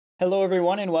Hello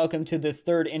everyone and welcome to this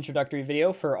third introductory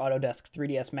video for Autodesk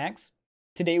 3ds Max.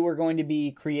 Today we're going to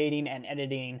be creating and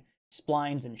editing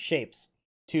splines and shapes.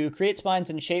 To create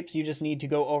splines and shapes, you just need to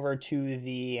go over to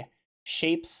the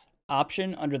Shapes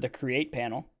option under the Create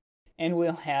panel, and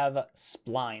we'll have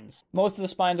splines. Most of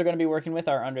the splines we're going to be working with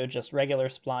are under just regular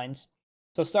splines.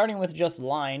 So starting with just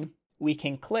line, we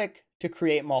can click to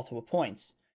create multiple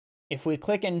points. If we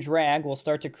click and drag, we'll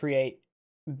start to create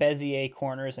Bezier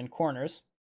corners and corners.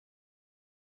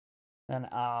 Then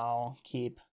I'll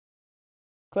keep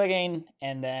clicking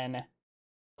and then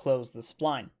close the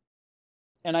spline.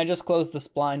 And I just closed the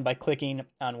spline by clicking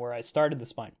on where I started the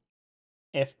spline.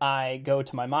 If I go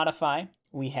to my modify,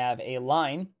 we have a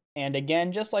line. And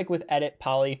again, just like with edit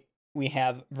poly, we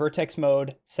have vertex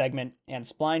mode, segment, and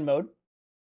spline mode.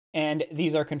 And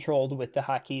these are controlled with the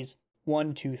hotkeys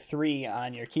 1, 2, 3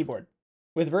 on your keyboard.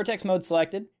 With vertex mode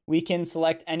selected, we can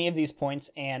select any of these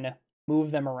points and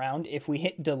move them around. If we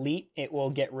hit delete, it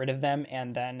will get rid of them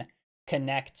and then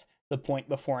connect the point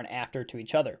before and after to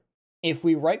each other. If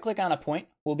we right click on a point,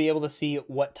 we'll be able to see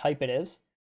what type it is.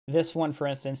 This one, for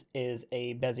instance, is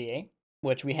a Bezier,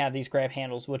 which we have these grab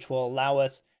handles, which will allow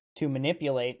us to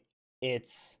manipulate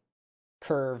its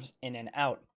curves in and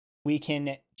out. We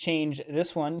can change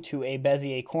this one to a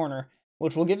Bezier corner,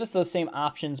 which will give us those same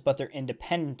options, but they're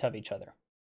independent of each other.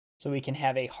 So we can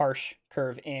have a harsh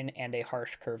curve in and a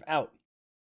harsh curve out.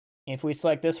 If we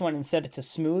select this one and set it to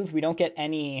smooth, we don't get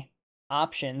any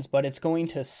options, but it's going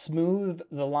to smooth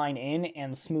the line in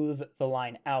and smooth the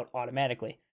line out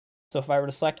automatically. So if I were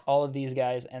to select all of these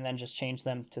guys and then just change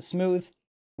them to smooth,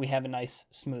 we have a nice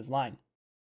smooth line.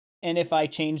 And if I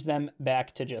change them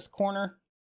back to just corner,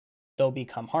 they'll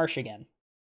become harsh again.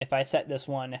 If I set this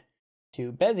one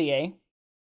to Bezier,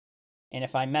 and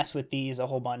if I mess with these a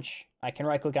whole bunch, I can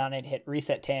right click on it, hit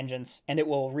reset tangents, and it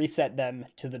will reset them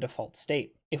to the default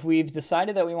state. If we've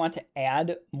decided that we want to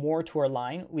add more to our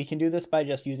line, we can do this by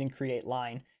just using create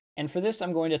line. And for this,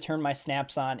 I'm going to turn my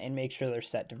snaps on and make sure they're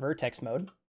set to vertex mode.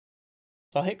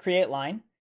 So I'll hit create line,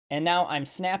 and now I'm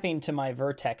snapping to my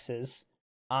vertexes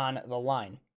on the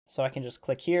line. So I can just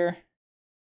click here,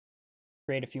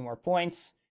 create a few more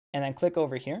points, and then click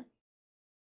over here.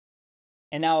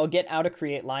 And now I'll get out of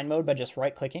create line mode by just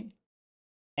right clicking.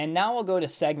 And now I'll go to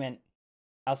segment.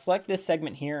 I'll select this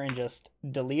segment here and just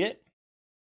delete it.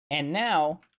 And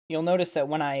now you'll notice that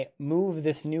when I move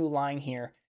this new line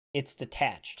here, it's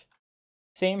detached.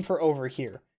 Same for over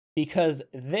here, because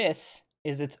this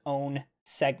is its own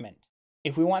segment.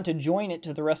 If we want to join it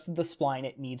to the rest of the spline,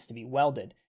 it needs to be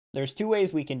welded. There's two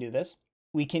ways we can do this.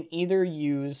 We can either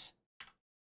use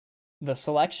the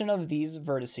selection of these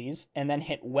vertices and then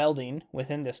hit welding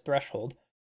within this threshold,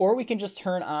 or we can just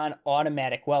turn on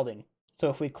automatic welding. So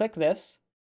if we click this,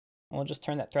 we'll just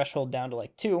turn that threshold down to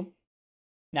like 2.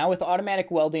 Now with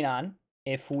automatic welding on,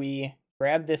 if we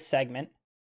grab this segment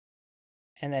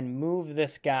and then move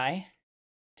this guy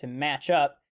to match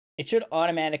up, it should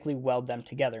automatically weld them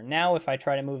together. Now if I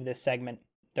try to move this segment,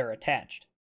 they're attached.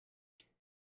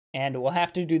 And we'll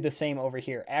have to do the same over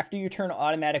here. After you turn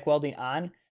automatic welding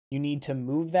on, you need to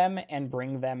move them and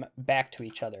bring them back to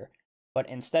each other. But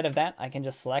instead of that, I can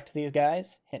just select these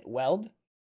guys, hit weld,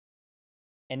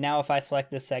 and now if I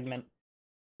select this segment,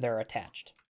 they're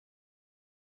attached.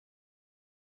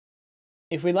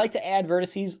 If we'd like to add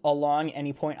vertices along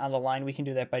any point on the line, we can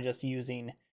do that by just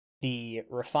using the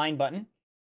refine button.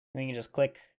 We can just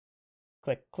click,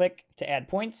 click, click to add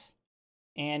points.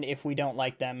 And if we don't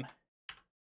like them,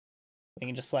 we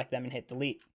can just select them and hit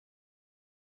delete.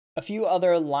 A few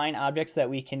other line objects that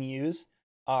we can use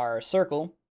are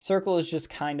circle. Circle is just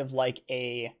kind of like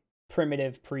a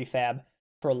primitive prefab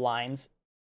for lines.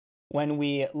 When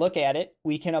we look at it,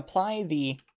 we can apply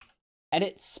the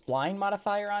edit spline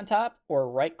modifier on top, or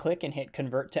right click and hit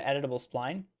convert to editable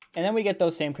spline. And then we get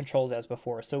those same controls as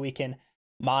before. So we can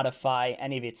modify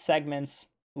any of its segments.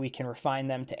 We can refine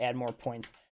them to add more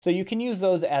points. So you can use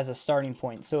those as a starting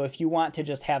point. So if you want to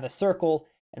just have a circle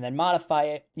and then modify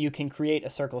it, you can create a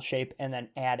circle shape and then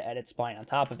add edit spline on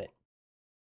top of it.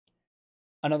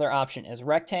 Another option is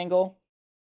rectangle,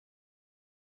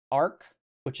 arc,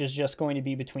 which is just going to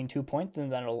be between 2 points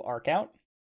and then it'll arc out.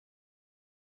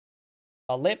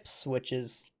 Ellipse, which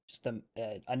is just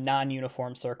a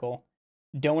non-uniform circle.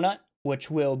 Donut, which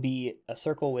will be a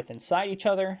circle with inside each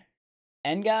other.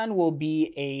 N-gon will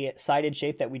be a sided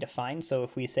shape that we define. So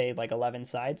if we say like 11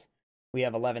 sides, we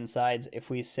have 11 sides. If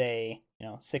we say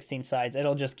 16 sides,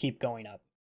 it'll just keep going up.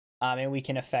 And we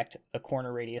can affect the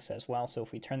corner radius as well. So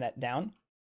if we turn that down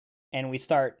and we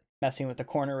start messing with the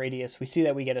corner radius, we see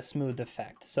that we get a smooth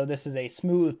effect. So this is a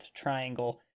smoothed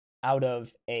triangle out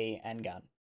of a n-gon.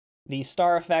 The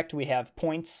star effect, we have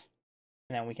points,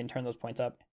 and then we can turn those points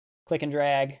up. Click and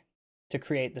drag to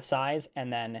create the size,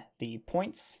 and then the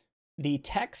points. The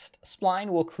text spline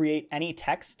will create any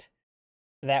text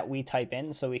that we type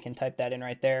in, so we can type that in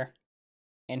right there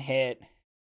and hit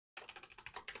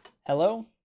hello,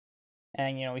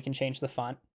 and we can change the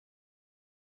font.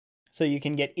 So you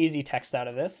can get easy text out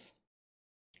of this.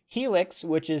 Helix,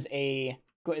 which is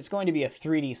it's going to be a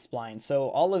 3D spline. So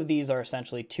all of these are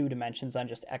essentially 2 dimensions on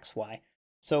just XY.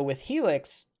 So with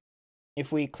Helix,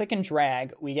 if we click and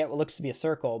drag, we get what looks to be a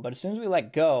circle, but as soon as we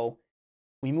let go,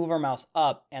 we move our mouse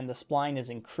up and the spline is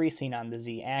increasing on the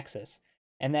Z axis.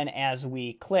 And then as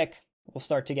we click, we'll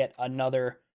start to get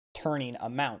another turning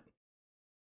amount.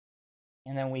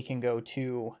 And then we can go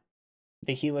to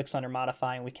the helix under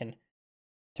modify, and we can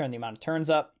turn the amount of turns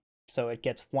up so it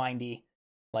gets windy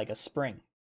like a spring.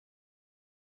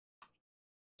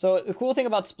 So the cool thing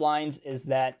about splines is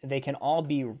that they can all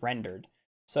be rendered.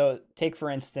 So take, for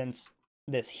instance,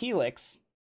 this helix.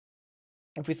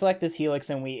 If we select this helix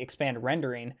and we expand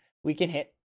rendering, we can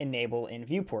hit enable in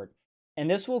viewport. And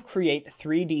this will create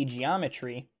 3D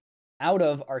geometry out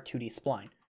of our 2D spline.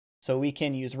 So we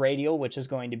can use radial, which is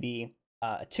going to be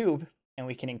a tube, and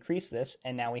we can increase this,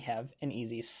 and now we have an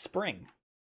easy spring.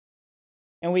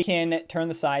 And we can turn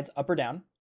the sides up or down,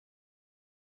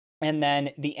 and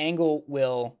then the angle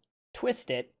will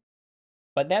twist it,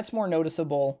 but that's more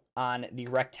noticeable on the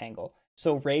rectangle.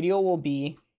 So radial will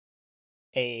be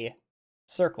a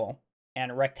circle,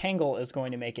 and rectangle is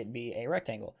going to make it be a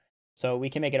rectangle. So we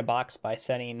can make it a box by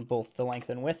setting both the length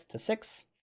and width to 6.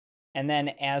 And then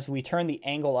as we turn the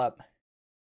angle up,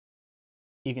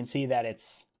 you can see that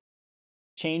it's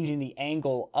changing the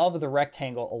angle of the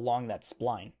rectangle along that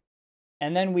spline.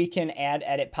 And then we can add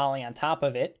edit poly on top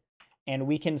of it, and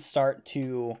we can start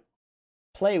to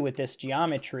play with this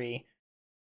geometry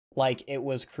like it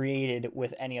was created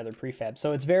with any other prefab.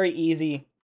 So it's very easy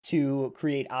to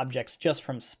create objects just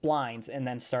from splines and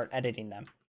then start editing them.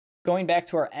 Going back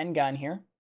to our Ngon here,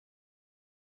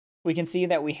 we can see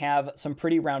that we have some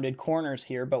pretty rounded corners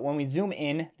here, but when we zoom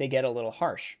in, they get a little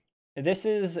harsh. This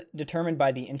is determined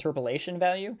by the interpolation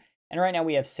value, and right now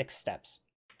we have 6 steps.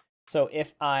 So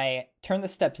if I turn the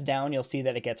steps down, you'll see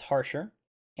that it gets harsher,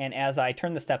 and as I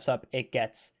turn the steps up, it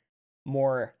gets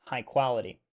more high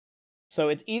quality. So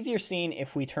it's easier seen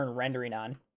if we turn rendering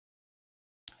on.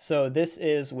 So this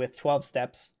is with 12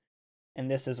 steps, and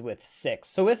this is with 6.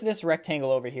 So with this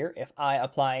rectangle over here, if I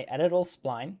apply editable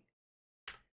spline,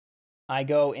 I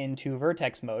go into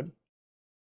vertex mode,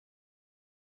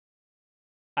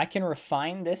 I can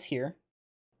refine this here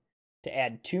to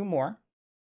add 2 more,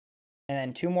 and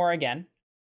then 2 more again,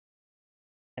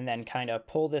 and then kind of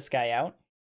pull this guy out.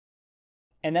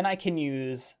 And then I can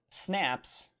use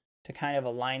snaps to kind of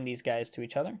align these guys to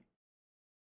each other.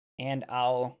 And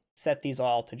I'll set these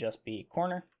all to just be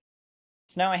corner.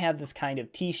 So now I have this kind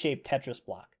of T-shaped Tetris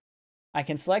block. I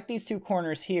can select these 2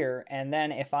 corners here, and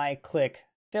then if I click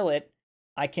fillet,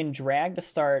 I can drag to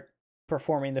start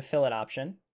performing the fillet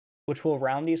option, which will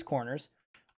round these corners,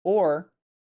 or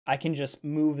I can just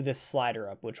move this slider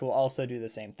up, which will also do the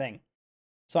same thing.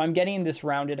 So I'm getting this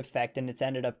rounded effect, and it's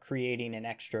ended up creating an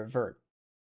extra vert.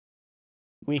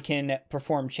 We can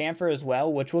perform chamfer as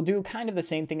well, which will do kind of the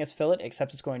same thing as fillet,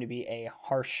 except it's going to be a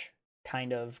harsh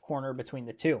kind of corner between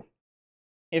the 2.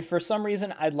 If for some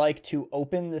reason I'd like to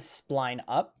open this spline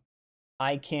up,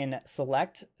 I can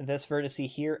select this vertice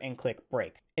here and click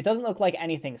break. It doesn't look like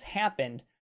anything's happened,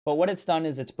 but what it's done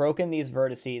is it's broken these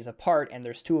vertices apart, and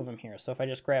there's 2 of them here. So if I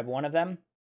just grab one of them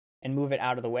and move it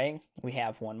out of the way, we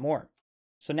have 1 more.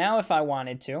 So now if I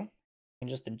wanted to, I can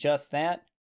just adjust that.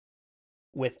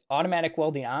 With automatic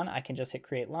welding on, I can just hit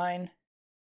create line,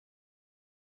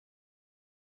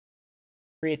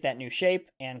 create that new shape,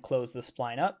 and close the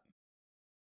spline up.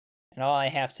 And all I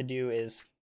have to do is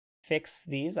fix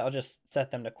these. I'll just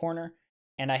set them to corner,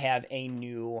 and I have a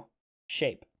new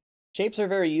shape. Shapes are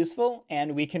very useful,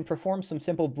 and we can perform some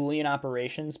simple Boolean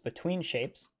operations between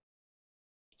shapes.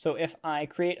 So if I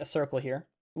create a circle here,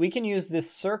 we can use this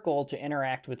circle to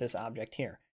interact with this object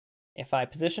here. If I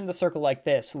position the circle like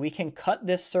this, we can cut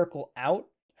this circle out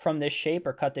from this shape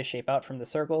or cut this shape out from the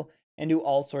circle and do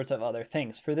all sorts of other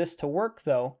things. For this to work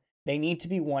though, they need to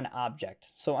be one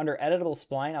object. So under editable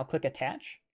spline, I'll click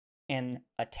attach and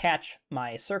attach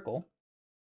my circle.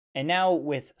 And now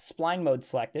with spline mode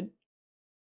selected,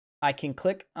 I can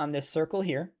click on this circle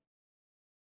here,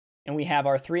 and we have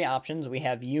our 3 options. We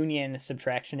have union,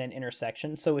 subtraction, and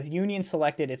intersection. So with union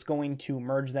selected, it's going to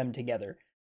merge them together.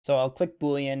 So I'll click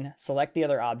Boolean, select the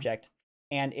other object,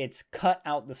 and it's cut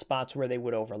out the spots where they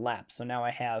would overlap. So now I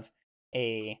have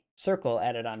a circle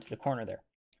added onto the corner there.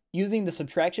 using the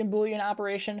subtraction Boolean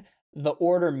operation, the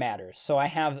order matters. So I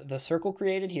have the circle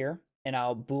created here, and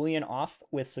I'll Boolean off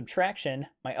with subtraction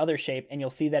my other shape, and you'll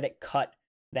see that it cut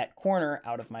that corner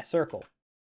out of my circle.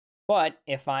 But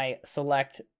if I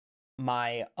select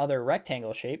my other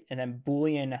rectangle shape and then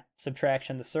Boolean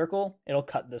subtraction the circle, it'll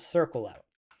cut the circle out.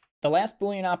 The last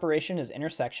Boolean operation is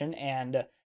intersection, and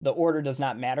the order does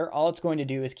not matter. All it's going to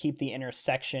do is keep the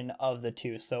intersection of the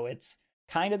two, so it's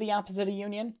kind of the opposite of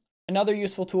union. Another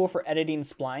useful tool for editing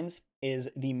splines is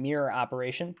the mirror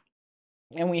operation,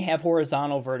 and we have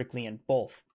horizontal, vertically, and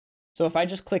both. So if I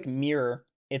just click mirror,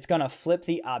 it's going to flip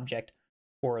the object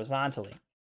horizontally.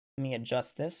 Let me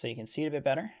adjust this so you can see it a bit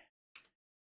better.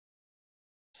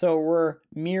 So we're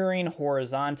mirroring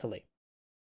horizontally.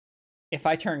 If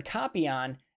I turn copy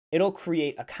on, it'll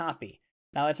create a copy.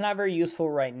 Now that's not very useful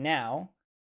right now.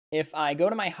 If I go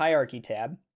to my hierarchy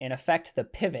tab and affect the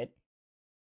pivot,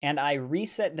 and I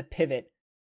reset the pivot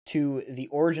to the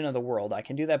origin of the world, I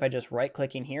can do that by just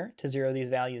right-clicking here to zero these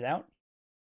values out.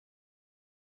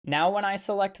 Now when I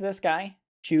select this guy,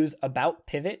 choose About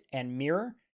Pivot and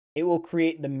Mirror, it will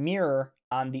create the mirror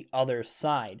on the other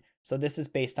side. So this is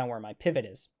based on where my pivot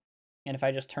is. And if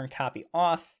I just turn copy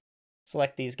off,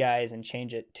 select these guys and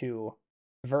change it to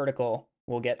vertical,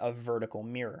 we'll get a vertical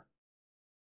mirror.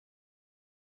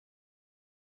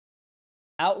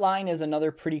 Outline is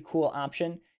another pretty cool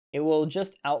option. It will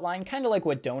just outline kind of like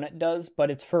what Donut does, but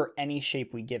it's for any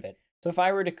shape we give it. So if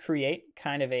I were to create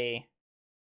kind of a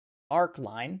arc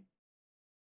line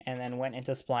and then went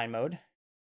into spline mode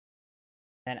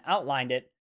and outlined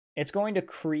it, it's going to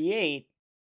create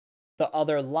the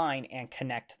other line and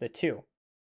connect the two.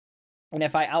 And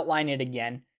if I outline it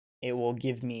again, it will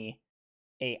give me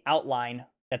an outline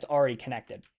that's already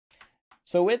connected.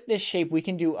 So with this shape, we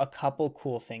can do a couple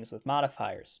cool things with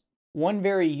modifiers. One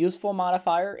very useful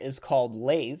modifier is called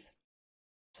lathe.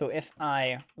 So if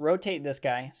I rotate this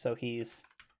guy so he's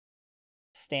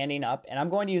standing up, and I'm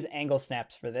going to use angle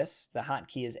snaps for this. The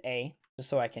hotkey is A, just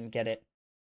so I can get it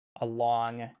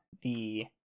along the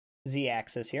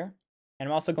Z-axis here. And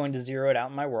I'm also going to zero it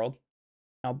out in my world.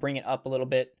 I'll bring it up a little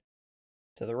bit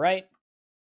to the right.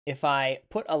 If I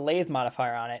put a lathe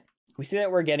modifier on it, we see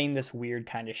that we're getting this weird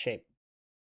kind of shape.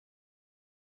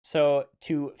 So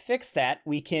to fix that,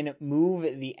 we can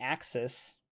move the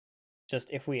axis.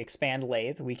 Just if we expand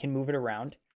lathe, we can move it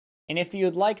around. And if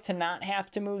you'd like to not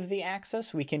have to move the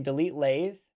axis, we can delete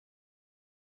lathe,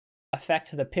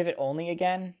 affect the pivot only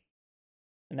again,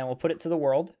 and then we'll put it to the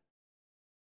world.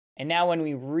 And now when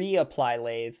we reapply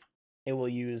lathe, it will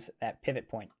use that pivot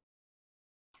point.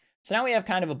 So now we have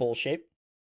kind of a bowl shape.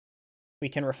 We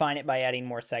can refine it by adding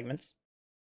more segments.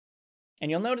 And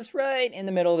you'll notice right in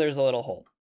the middle, there's a little hole.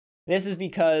 This is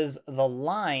because the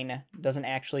line doesn't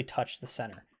actually touch the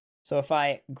center. So if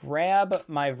I grab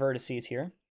my vertices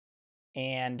here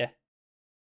and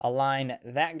align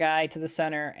that guy to the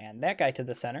center and that guy to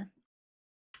the center,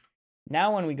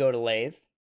 now when we go to lathe,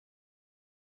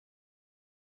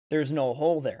 there's no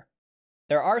hole there.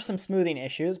 There are some smoothing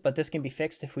issues, but this can be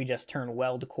fixed if we just turn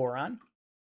weld core on.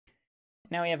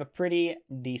 Now we have a pretty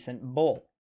decent bowl.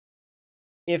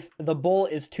 If the bowl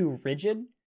is too rigid,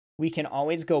 we can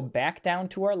always go back down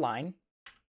to our line.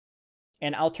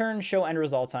 And I'll turn show end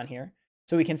results on here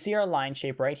so we can see our line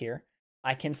shape right here.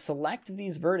 I can select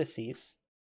these vertices.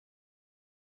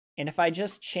 And if I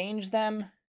just change them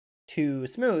to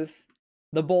smooth,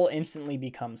 the bowl instantly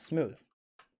becomes smooth.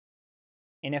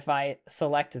 And if I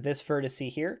select this vertex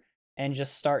here and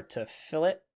just start to fill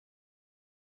it,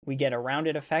 we get a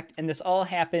rounded effect. And this all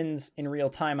happens in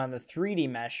real time on the 3D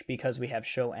mesh because we have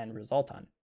show end result on.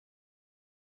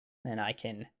 And I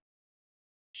can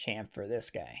chamfer this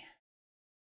guy.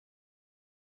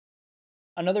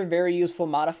 Another very useful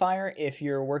modifier if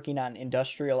you're working on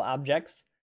industrial objects,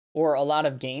 or a lot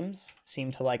of games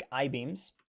seem to like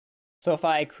I-beams. So if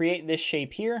I create this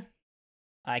shape here,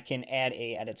 I can add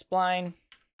a edit spline.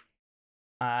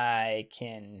 I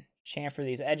can chamfer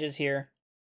these edges here,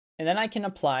 and then I can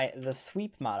apply the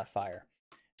sweep modifier.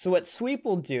 So what sweep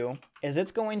will do is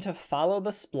it's going to follow the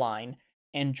spline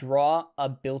and draw a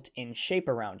built-in shape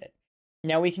around it.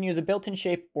 Now we can use a built-in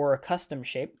shape or a custom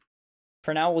shape.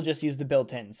 For now, we'll just use the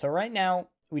built-in. So right now,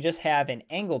 we just have an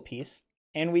angle piece,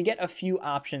 and we get a few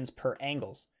options per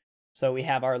angles. So we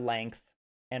have our length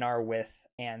and our width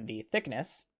and the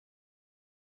thickness.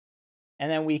 And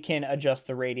then we can adjust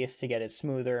the radius to get it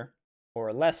smoother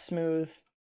or less smooth.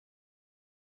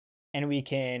 And we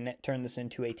can turn this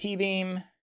into a T-beam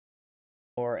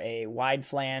or a wide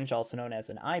flange, also known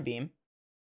as an I-beam.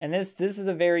 And this is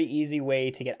a very easy way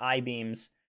to get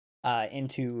I-beams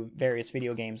into various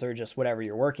video games or just whatever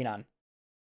you're working on.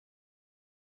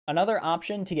 Another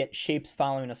option to get shapes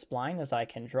following a spline is I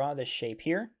can draw this shape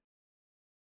here.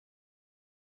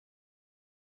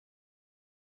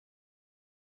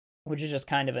 Which is just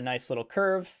kind of a nice little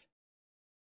curve.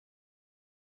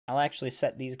 I'll actually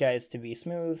set these guys to be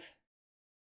smooth.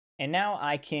 And now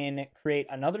I can create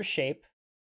another shape.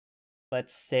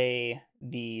 Let's say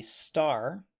the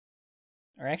star,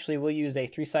 or actually we'll use a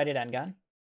 3-sided end-gun.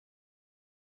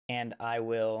 And I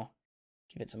will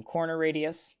give it some corner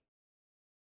radius.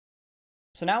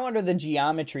 So now under the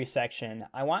geometry section,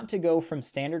 I want to go from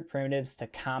standard primitives to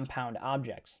compound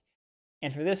objects.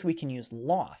 And for this, we can use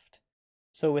loft.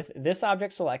 So with this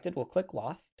object selected, we'll click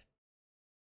loft.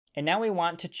 And now we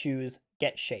want to choose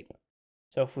get shape.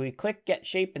 So if we click get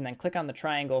shape and then click on the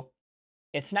triangle,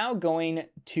 it's now going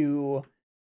to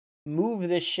move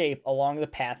this shape along the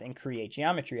path and create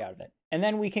geometry out of it. And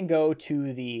then we can go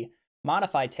to the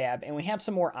modify tab and we have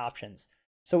some more options.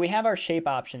 So we have our shape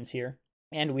options here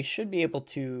and we should be able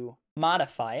to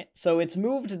modify it. So it's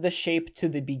moved the shape to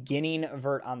the beginning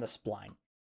vert on the spline.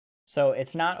 So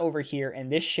it's not over here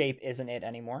and this shape isn't it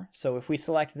anymore. So if we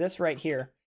select this right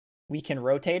here, we can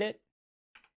rotate it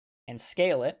and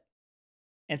scale it.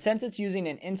 And since it's using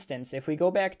an instance, if we go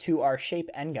back to our shape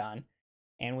endgon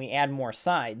and we add more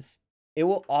sides, it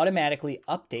will automatically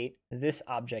update this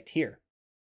object here.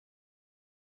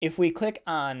 If we click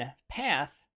on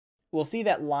path, we'll see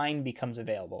that line becomes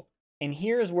available. And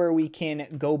here's where we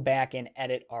can go back and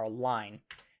edit our line.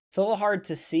 It's a little hard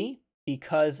to see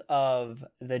because of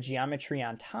the geometry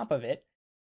on top of it,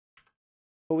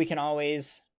 but we can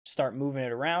always start moving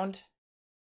it around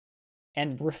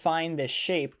and refine this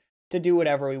shape to do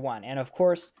whatever we want. And of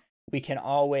course, we can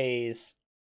always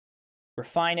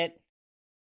refine it,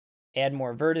 add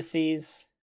more vertices,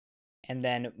 and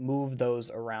then move those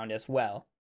around as well.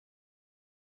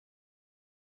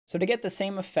 So to get the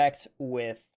same effect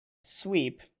with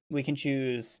sweep, we can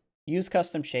choose use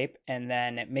custom shape and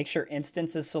then make sure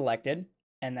instance is selected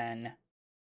and then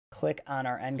click on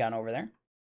our endgon over there.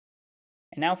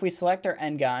 And now if we select our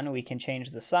endgon, we can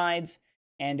change the sides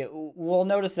and we'll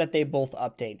notice that they both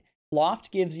update.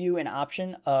 Loft gives you an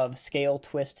option of scale,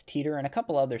 twist, teeter, and a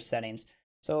couple other settings.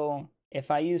 So if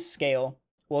I use scale,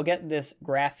 we'll get this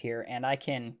graph here and I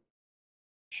can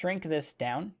shrink this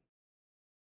down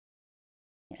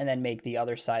and then make the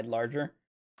other side larger.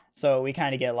 So we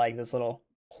kind of get like this little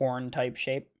horn type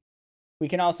shape. We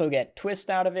can also get twist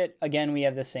out of it. Again, we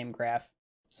have the same graph.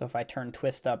 So if I turn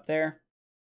twist up there,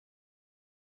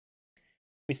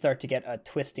 we start to get a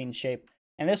twisting shape.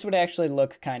 And this would actually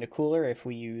look kind of cooler if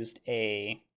we used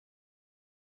a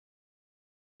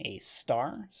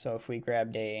star. So if we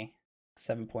grabbed a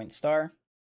 7-point star,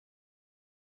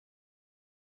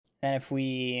 then if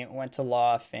we went to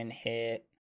loft and hit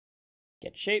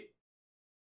get shape,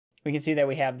 we can see that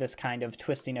we have this kind of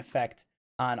twisting effect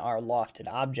on our lofted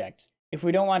object. If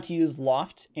we don't want to use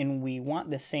loft and we want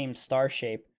the same star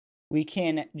shape, we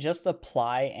can just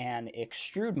apply an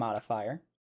extrude modifier,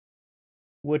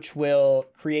 which will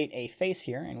create a face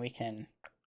here, and we can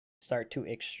start to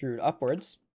extrude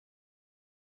upwards.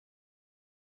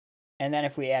 And then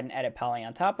if we add an edit poly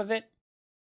on top of it,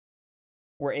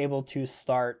 we're able to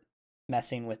start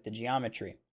messing with the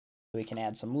geometry. We can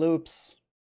add some loops,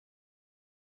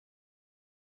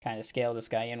 kind of scale this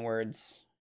guy inwards.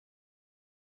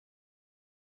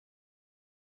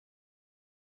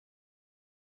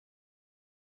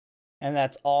 And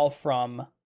that's all from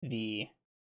the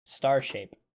star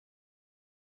shape.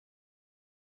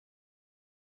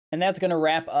 And that's going to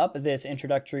wrap up this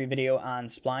introductory video on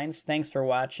splines. Thanks for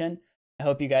watching. I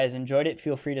hope you guys enjoyed it.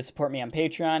 Feel free to support me on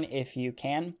Patreon if you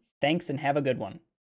can. Thanks and have a good one.